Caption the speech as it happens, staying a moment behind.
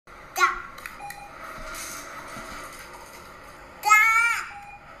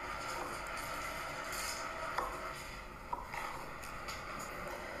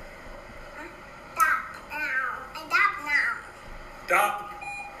That's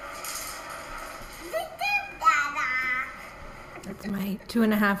my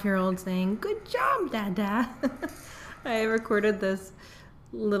 2.5-year-old saying, "Good job, Dada." I recorded this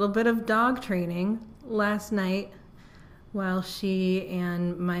little bit of dog training last night while she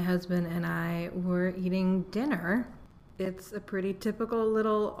and my husband and I were eating dinner. It's a pretty typical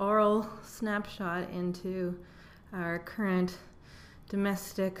little oral snapshot into our current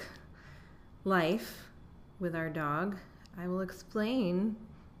domestic life with our dog. I will explain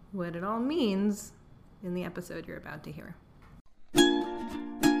what it all means in the episode you're about to hear.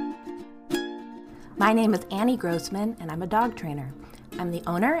 My name is Annie Grossman, and I'm a dog trainer. I'm the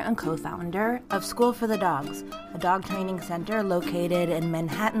owner and co-founder of School for the Dogs, a dog training center located in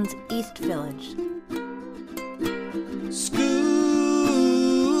Manhattan's East Village. School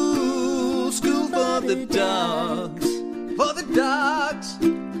for the dogs, for the dogs.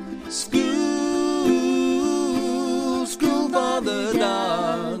 School for the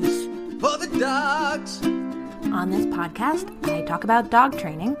dogs, for the dogs. On this podcast, I talk about dog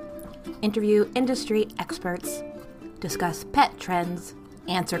training, interview industry experts, discuss pet trends,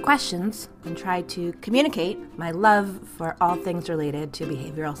 answer questions, and try to communicate my love for all things related to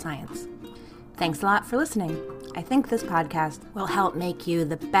behavioral science. Thanks a lot for listening. I think this podcast will help make you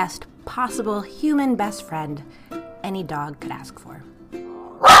the best possible human best friend any dog could ask for.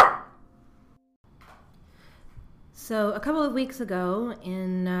 So a couple of weeks ago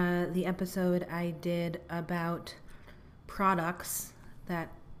in the episode I did about products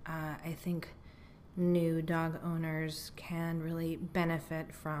that I think new dog owners can really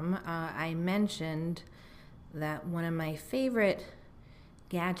benefit from. I mentioned that one of my favorite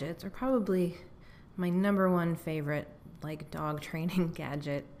gadgets, or probably my number one favorite dog training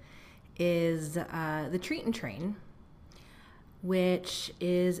gadget, is the Treat and Train, which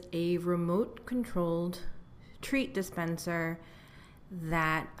is a remote controlled treat dispenser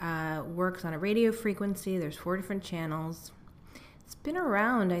that works on a radio frequency. There's 4 different channels. It's been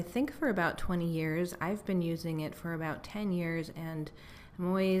around, I think, for about 20 years. I've been using it for about 10 years, and I'm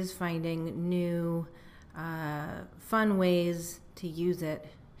always finding new, fun ways to use it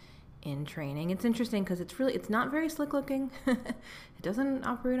in training. It's interesting because it's not very slick looking. It doesn't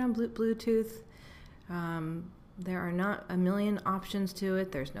operate on Bluetooth. There are not a million options to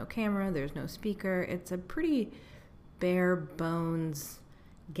it. There's no camera, there's no speaker. It's a pretty bare bones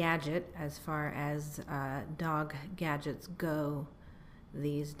gadget as far as dog gadgets go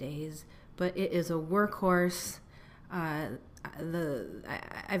these days, but it is a workhorse. I've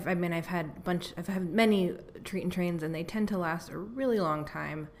had many Treat and Trains, and they tend to last a really long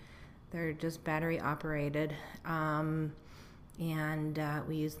time. They're just battery operated, and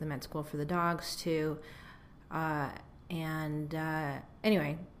we use them at School for the Dogs too.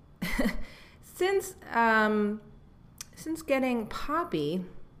 Anyway, since getting Poppy,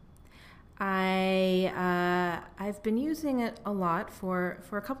 I've been using it a lot for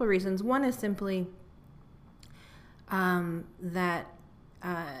a couple of reasons. One is simply that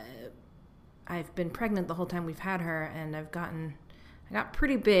I've been pregnant the whole time we've had her, and I got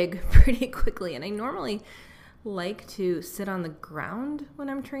pretty big pretty quickly, and I normally like to sit on the ground when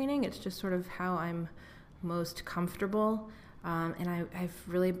I'm training. It's just sort of how I'm most comfortable, and I've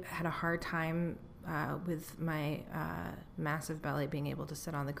really had a hard time with my massive belly being able to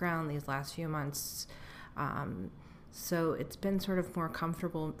sit on the ground these last few months. So it's been sort of more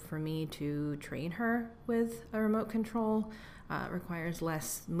comfortable for me to train her with a remote control. It requires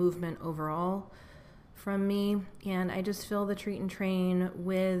less movement overall from me, and I just fill the Treat and Train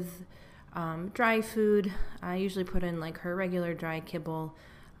with dry food. I usually put in her regular dry kibble,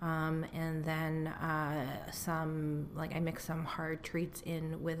 and then I mix some hard treats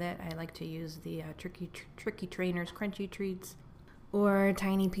in with it. I like to use the Tricky Trainers crunchy treats, or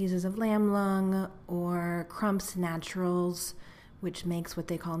tiny pieces of lamb lung, or Crumps Naturals, which makes what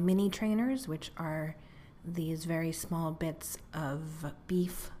they call mini trainers, which are these very small bits of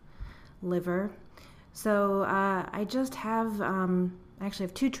beef liver. So I just have, I actually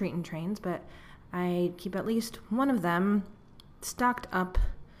have 2 Treat and Trains, but I keep at least one of them stocked up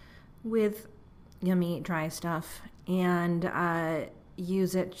with yummy dry stuff, and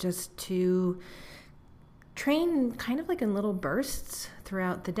use it just to train kind of in little bursts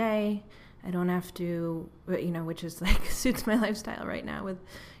throughout the day. I don't have to, which is suits my lifestyle right now with,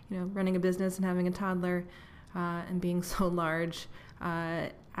 running a business and having a toddler and being so large.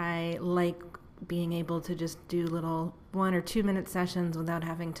 I like being able to just do little 1 or 2 minute sessions without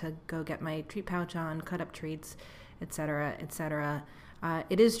having to go get my treat pouch on, cut up treats, etc., etc.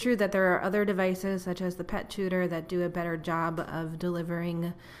 It is true that there are other devices, such as the Pet Tutor, that do a better job of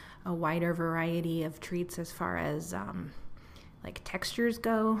delivering a wider variety of treats as far as like textures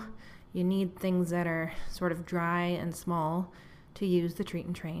go. You need things that are sort of dry and small to use the treat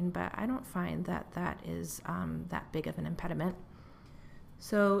and train, but I don't find that that is that big of an impediment.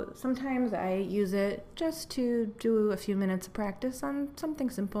 So sometimes I use it just to do a few minutes of practice on something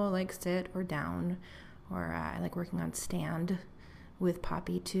simple like sit or down, or I like working on stand with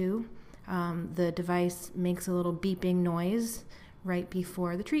Poppy too. The device makes a little beeping noise right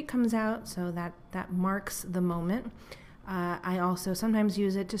before the treat comes out, so that marks the moment. I also sometimes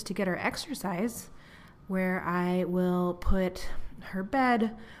use it just to get her exercise, where I will put her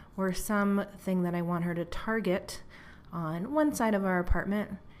bed or something that I want her to target on one side of our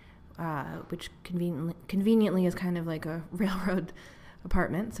apartment, which conveniently is kind of like a railroad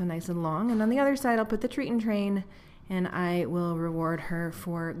apartment, so nice and long. And on the other side, I'll put the treat and train, and I will reward her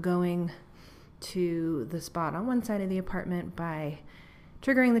for going to the spot on one side of the apartment by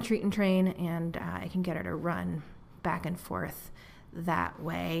triggering the treat and train, and I can get her to run back and forth that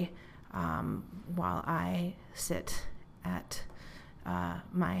way while I sit at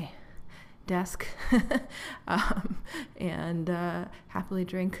my desk and happily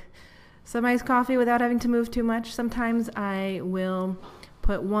drink some iced coffee without having to move too much. Sometimes I will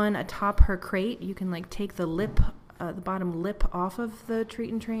put one atop her crate. You can like take the lip, the bottom lip off of the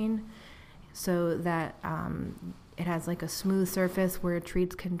treat and train so that it has like a smooth surface where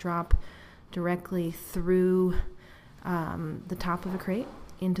treats can drop directly through the top of the crate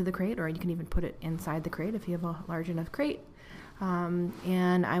into the crate, or you can even put it inside the crate if you have a large enough crate.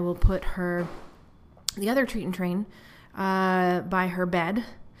 And I will put the other treat and train by her bed,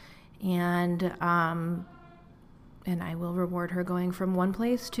 and I will reward her going from one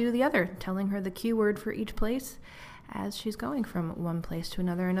place to the other, telling her the cue word for each place as she's going from one place to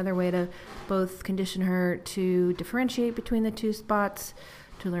another. Another way to both condition her to differentiate between the two spots,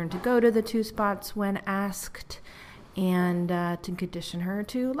 to learn to go to the two spots when asked, and to condition her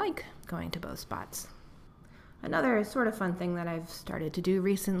to like going to both spots. Another sort of fun thing that I've started to do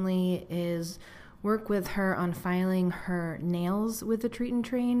recently is work with her on filing her nails with the treat and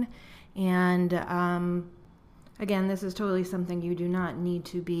train. And again, this is totally something you do not need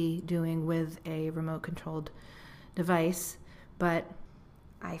to be doing with a remote-controlled device, but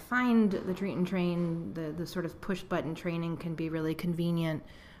I find the treat and train, the sort of push-button training can be really convenient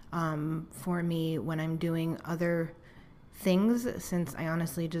for me when I'm doing other things, since I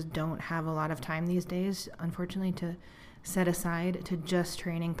honestly just don't have a lot of time these days, unfortunately, to set aside to just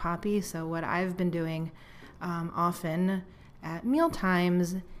training Poppy. So what I've been doing often at meal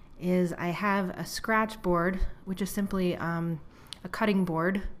times is I have a scratch board, which is simply a cutting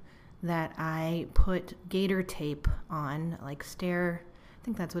board that I put gator tape on, like I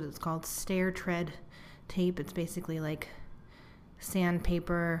think that's what it's called, stair tread tape. It's basically like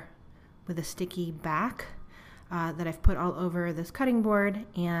sandpaper with a sticky back that I've put all over this cutting board,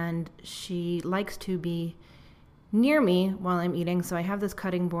 and she likes to be near me while I'm eating, so I have this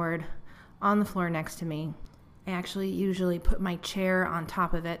cutting board on the floor next to me. I actually usually put my chair on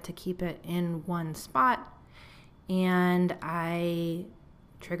top of it to keep it in one spot, and I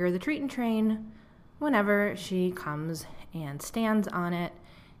trigger the treat and train whenever she comes and stands on it,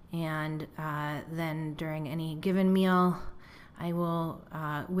 and then during any given meal, I will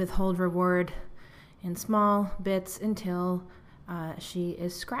withhold reward in small bits until she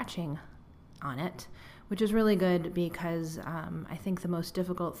is scratching on it, which is really good because I think the most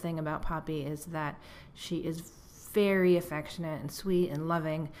difficult thing about Poppy is that she is very affectionate and sweet and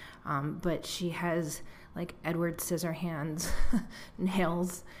loving, but she has like Edward Scissorhands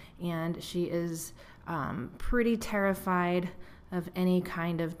nails, and she is pretty terrified of any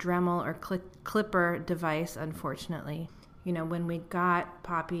kind of Dremel or clipper device, unfortunately. You know, when we got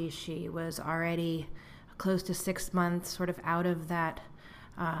Poppy, she was already close to 6 months, sort of out of that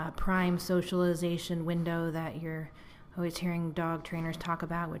prime socialization window that you're always hearing dog trainers talk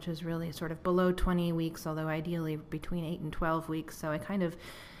about, which is really sort of below 20 weeks, although ideally between 8 and 12 weeks. So I kind of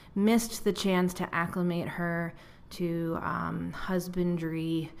missed the chance to acclimate her to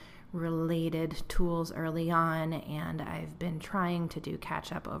husbandry-related tools early on, and I've been trying to do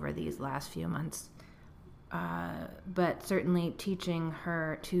catch-up over these last few months. But certainly teaching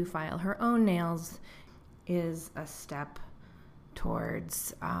her to file her own nails is a step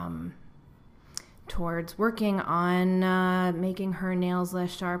towards working on making her nails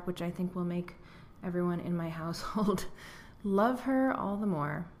less sharp, which I think will make everyone in my household love her all the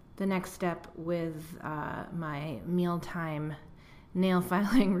more. The next step with my mealtime nail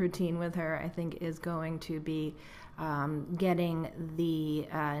filing routine with her, I think, is going to be getting the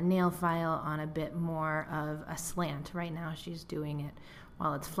nail file on a bit more of a slant. Right now she's doing it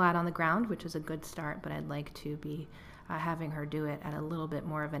while it's flat on the ground, which is a good start, but I'd like to be having her do it at a little bit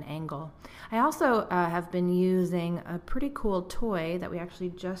more of an angle. I also have been using a pretty cool toy that we actually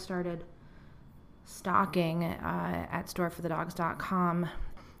just started stocking at storeforthedogs.com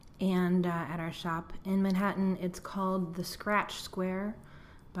and at our shop in Manhattan. It's called the Scratch Square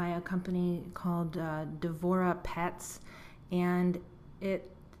by a company called Devora Pets, and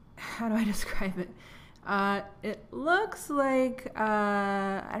how do I describe it? It looks like,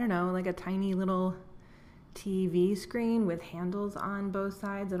 I don't know, like a tiny little TV screen with handles on both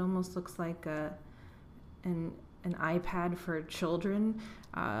sides. It almost looks like an iPad for children,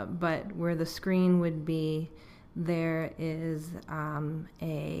 but where the screen would be, there is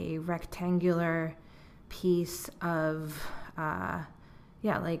a rectangular piece of,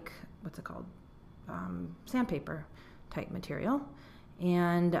 like, what's it called? Sandpaper type material.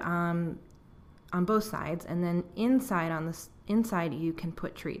 And on both sides, and then inside you can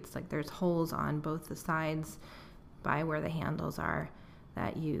put treats. Like there's holes on both the sides by where the handles are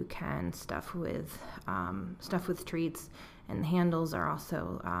that you can stuff with treats, and the handles are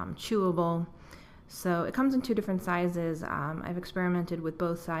also chewable. So it comes in 2 different sizes. I've experimented with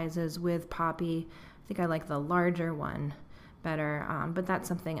both sizes with Poppy. I think I like the larger one better, but that's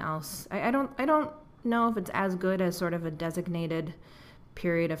something else. I don't know if it's as good as sort of a designated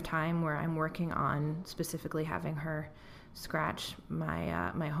period of time where I'm working on specifically having her scratch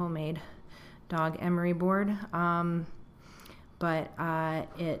my homemade dog emery board, but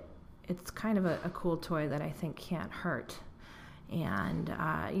it's kind of a cool toy that I think can't hurt. And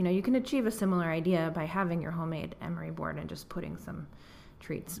you can achieve a similar idea by having your homemade emery board and just putting some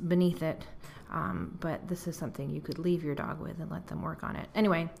treats beneath it, but this is something you could leave your dog with and let them work on it.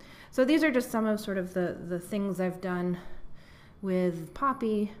 Anyway, so these are just some of sort of the things I've done with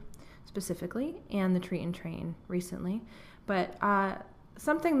Poppy specifically and the Treat and Train recently. But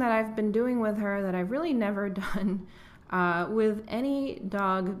something that I've been doing with her that I've really never done with any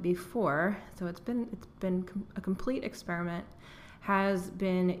dog before, so it's been a complete experiment, has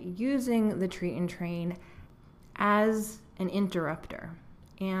been using the Treat and Train as an interrupter.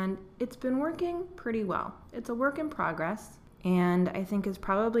 And it's been working pretty well. It's a work in progress, and I think is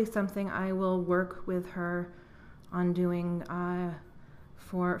probably something I will work with her on doing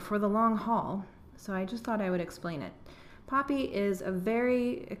for the long haul. So I just thought I would explain it. Poppy is a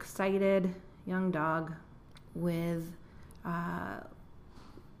very excited young dog with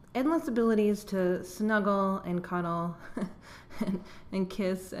endless abilities to snuggle and cuddle and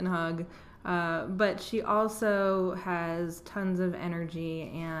kiss and hug. But she also has tons of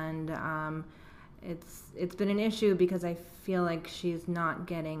energy, and it's been an issue because I feel like she's not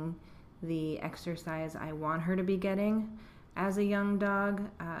getting the exercise I want her to be getting as a young dog.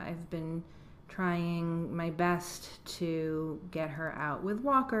 I've been trying my best to get her out with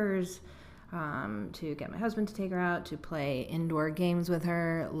walkers, to get my husband to take her out, to play indoor games with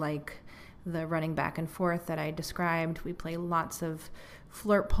her, like the running back and forth that I described. We play lots of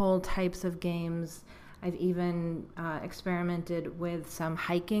flirt pole types of games. I've even experimented with some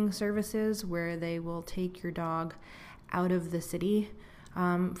hiking services where they will take your dog out of the city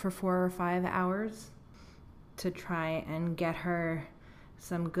for 4 or 5 hours to try and get her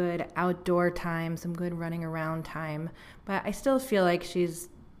some good outdoor time, some good running around time. But I still feel like she's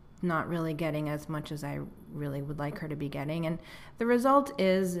not really getting as much as I really would like her to be getting. And the result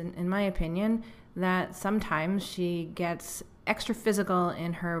is, in my opinion, that sometimes she gets extra physical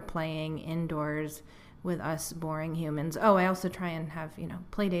in her playing indoors with us boring humans. Oh, I also try and have,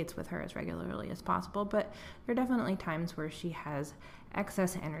 play dates with her as regularly as possible, but there are definitely times where she has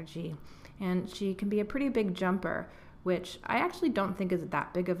excess energy, and she can be a pretty big jumper, which I actually don't think is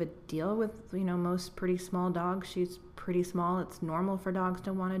that big of a deal with, most pretty small dogs. She's pretty small. It's normal for dogs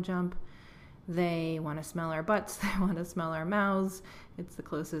to want to jump. They want to smell our butts. They want to smell our mouths. It's the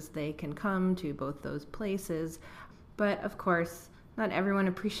closest they can come to both those places. But of course, not everyone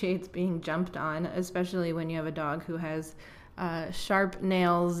appreciates being jumped on, especially when you have a dog who has sharp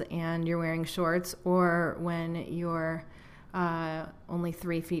nails and you're wearing shorts, or when you're only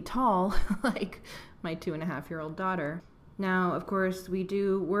 3 feet tall, like my 2.5-year-old daughter. Now, of course, we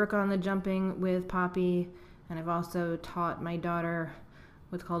do work on the jumping with Poppy, and I've also taught my daughter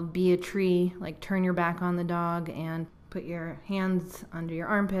what's called be a tree, like turn your back on the dog and put your hands under your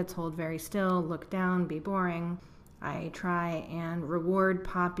armpits, hold very still, look down, be boring. I try and reward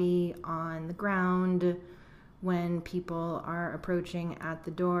Poppy on the ground when people are approaching at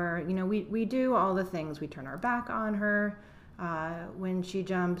the door. We do all the things. We turn our back on her when she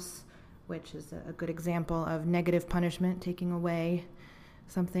jumps, which is a good example of negative punishment, taking away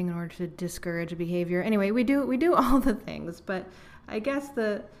something in order to discourage a behavior. Anyway, we do all the things, but I guess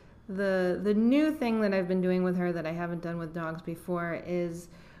the The new thing that I've been doing with her that I haven't done with dogs before is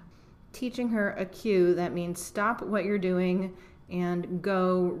teaching her a cue that means stop what you're doing and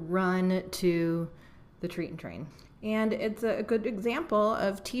go run to the treat and train. And it's a good example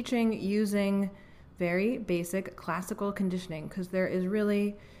of teaching using very basic classical conditioning, because there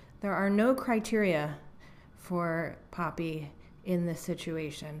are no criteria for Poppy in this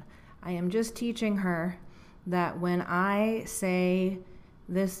situation. I am just teaching her that when I say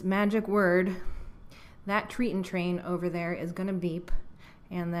this magic word, that treat and train over there is going to beep,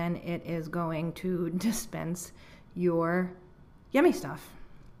 and then it is going to dispense your yummy stuff.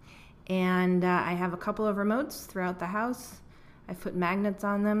 And I have a couple of remotes throughout the house. I've put magnets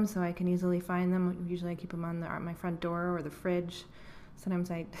on them so I can easily find them. Usually I keep them on my front door or the fridge.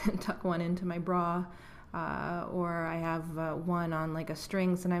 Sometimes I tuck one into my bra, or I have one on like a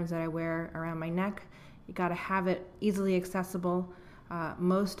string sometimes that I wear around my neck. You got to have it easily accessible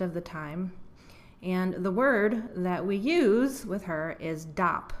most of the time. And the word that we use with her is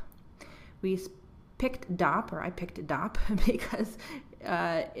DOP. We picked DOP, or I picked DOP, because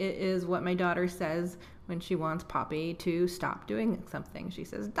it is what my daughter says when she wants Poppy to stop doing something. She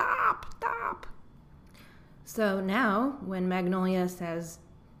says, DOP, DOP. So now when Magnolia says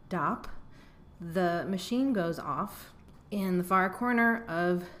DOP, the machine goes off in the far corner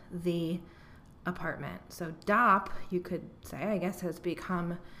of the apartment. So DOP, you could say, I guess, has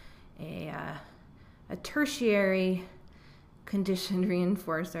become a tertiary conditioned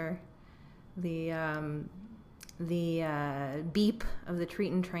reinforcer. The beep of the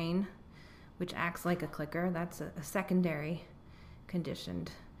treat and train, which acts like a clicker, that's a secondary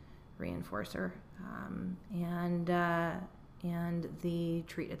conditioned reinforcer. And the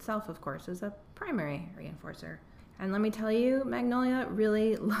treat itself, of course, is a primary reinforcer. And let me tell you, Magnolia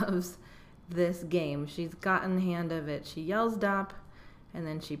really loves this game. She's gotten the hand of it. She yells DOP, and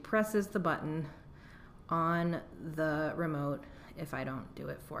then she presses the button on the remote if I don't do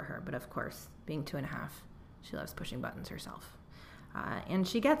it for her. But of course, being 2.5, she loves pushing buttons herself. And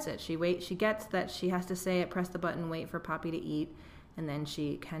she gets it. She gets that she has to say it, press the button, wait for Poppy to eat, and then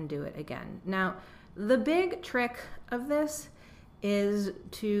she can do it again. Now, the big trick of this is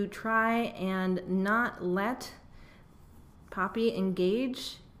to try and not let Poppy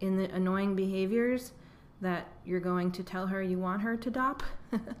engage in the annoying behaviors that you're going to tell her you want her to DOP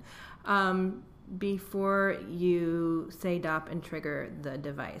before you say DOP and trigger the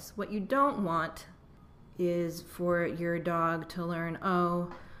device. What you don't want is for your dog to learn,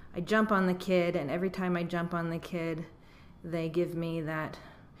 oh, I jump on the kid, and every time I jump on the kid, they give me that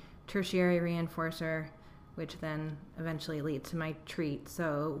tertiary reinforcer, which then eventually leads to my treat.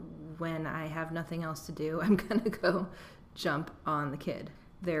 So when I have nothing else to do, I'm going to go jump on the kid.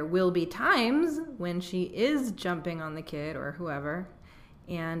 There will be times when she is jumping on the kid or whoever,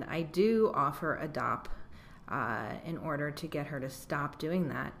 and I do offer a DOP in order to get her to stop doing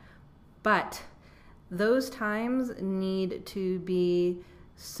that. But those times need to be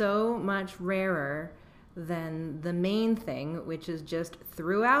so much rarer than the main thing, which is just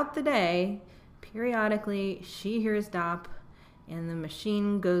throughout the day, periodically she hears DOP and the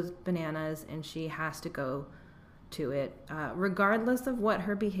machine goes bananas and she has to go to it, regardless of what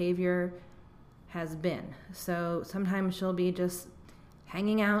her behavior has been. So sometimes she'll be just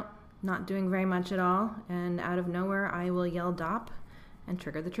hanging out, not doing very much at all, and out of nowhere I will yell DOP and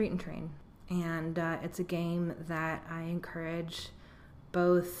trigger the treat and train. And it's a game that I encourage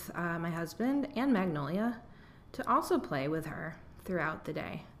both my husband and Magnolia to also play with her throughout the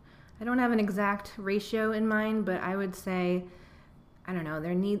day. I don't have an exact ratio in mind, but I would say, I don't know,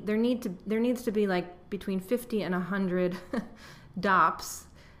 there needs to be like between 50 and 100 DOPs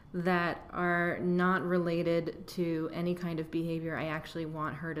that are not related to any kind of behavior I actually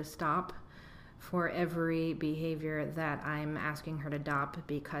want her to stop, for every behavior that I'm asking her to DOP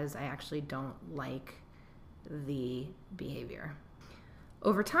because I actually don't like the behavior.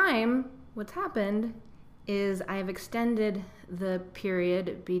 Over time, what's happened is I've extended the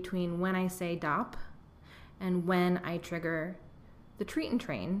period between when I say DOP and when I trigger the treat and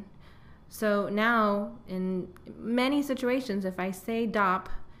train. So now, in many situations, if I say DOP,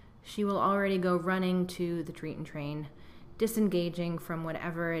 she will already go running to the treat and train, disengaging from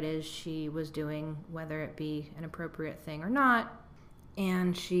whatever it is she was doing, whether it be an appropriate thing or not,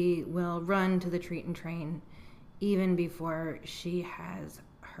 and she will run to the treat and train even before she has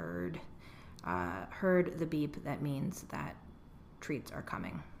heard the beep that means that treats are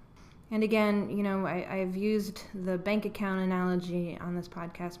coming. And again, you know, I've used the bank account analogy on this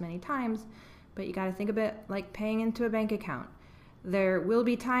podcast many times, but you got to think of it like paying into a bank account. There will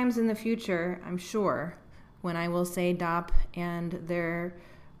be times in the future, I'm sure, when I will say DOP and there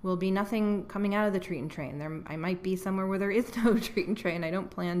will be nothing coming out of the treat and train. I might be somewhere where there is no treat and train. I don't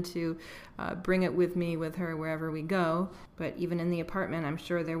plan to bring it with me with her wherever we go. But even in the apartment, I'm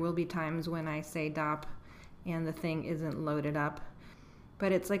sure there will be times when I say DOP and the thing isn't loaded up.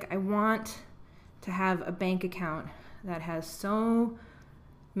 But it's like I want to have a bank account that has so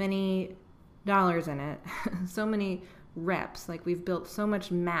many dollars in it, so many reps, like we've built so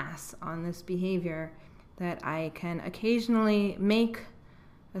much mass on this behavior that I can occasionally make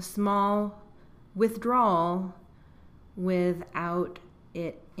a small withdrawal without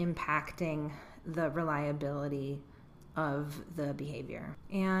it impacting the reliability of the behavior.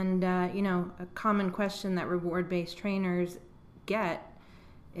 And, a common question that reward-based trainers get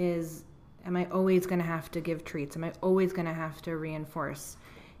is, am I always going to have to give treats? Am I always going to have to reinforce?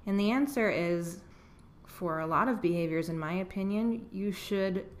 And the answer is, for a lot of behaviors, in my opinion, you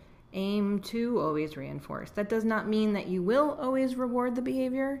should aim to always reinforce. That does not mean that you will always reward the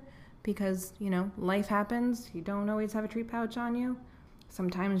behavior because, life happens. You don't always have a treat pouch on you.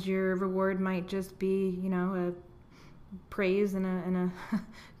 Sometimes your reward might just be, a praise and a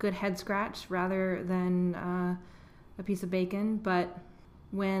good head scratch rather than a piece of bacon. But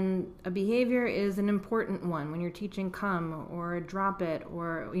when a behavior is an important one, when you're teaching come or drop it,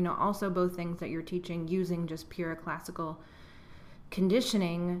 or, also both things that you're teaching using just pure classical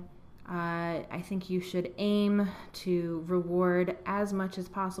conditioning, I think you should aim to reward as much as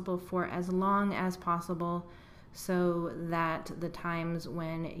possible for as long as possible so that the times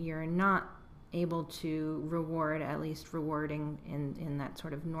when you're not able to reward, at least rewarding in that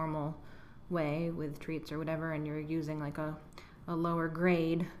sort of normal way with treats or whatever, and you're using like a lower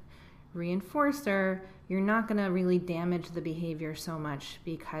grade reinforcer, you're not going to really damage the behavior so much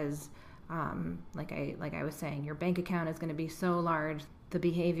because like I was saying, your bank account is going to be so large, the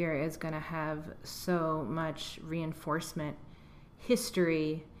behavior is going to have so much reinforcement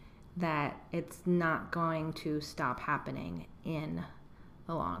history that it's not going to stop happening in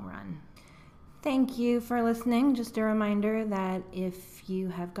the long run. Thank you for listening. Just a reminder that if you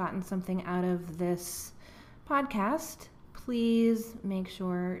have gotten something out of this podcast, please make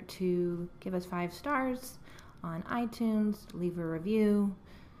sure to give us 5 stars on iTunes, leave a review,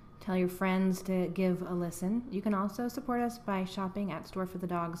 tell your friends to give a listen. You can also support us by shopping at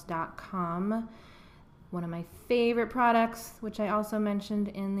storeforthedogs.com. One of my favorite products, which I also mentioned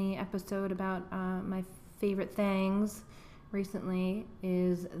in the episode about my favorite things recently,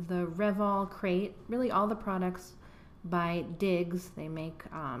 is the Revol crate. Really all the products by Diggs. They make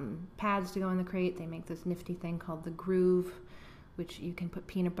pads to go in the crate. They make this nifty thing called the Groove, which you can put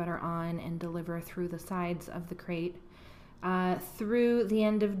peanut butter on and deliver through the sides of the crate. Through the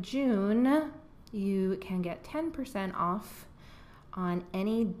end of June, you can get 10% off on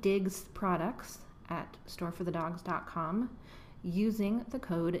any Diggs products at storeforthedogs.com using the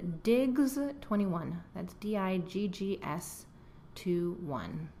code DIGGS21. That's DIGGS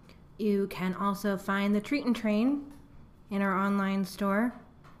 21. You can also find the Treat and Train in our online store.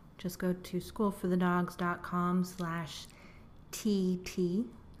 Just go to schoolforthedogs.com/TT,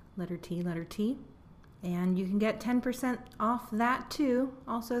 letter T, and you can get 10% off that too,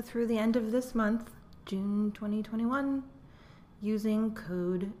 also through the end of this month, June 2021, using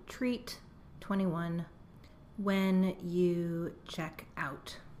code TREAT21 when you check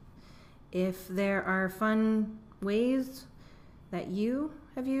out. If there are fun ways that you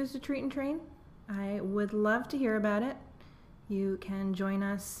have used a Treat and Train, I would love to hear about it. You can join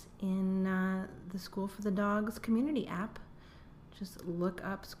us in the School for the Dogs community app. Just look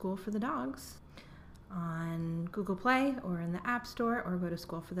up School for the Dogs on Google Play or in the App Store, or go to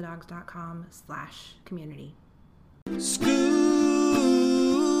schoolforthedogs.com/community.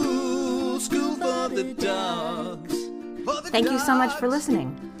 School for the dogs. Thank you so much for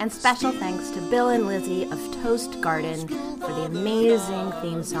listening, and special thanks to Bill and Lizzie of Toast Garden for the amazing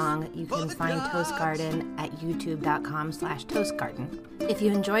theme song. You can find Toast Garden at youtube.com/toastgarden. If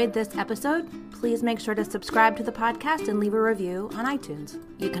you enjoyed this episode, please make sure to subscribe to the podcast and leave a review on iTunes.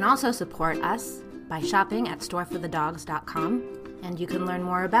 You can also support us by shopping at storeforthedogs.com, and you can learn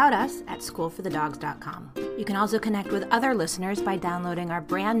more about us at schoolforthedogs.com. You can also connect with other listeners by downloading our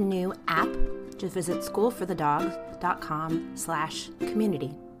brand new app. Just visit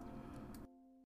schoolforthedogs.com/community.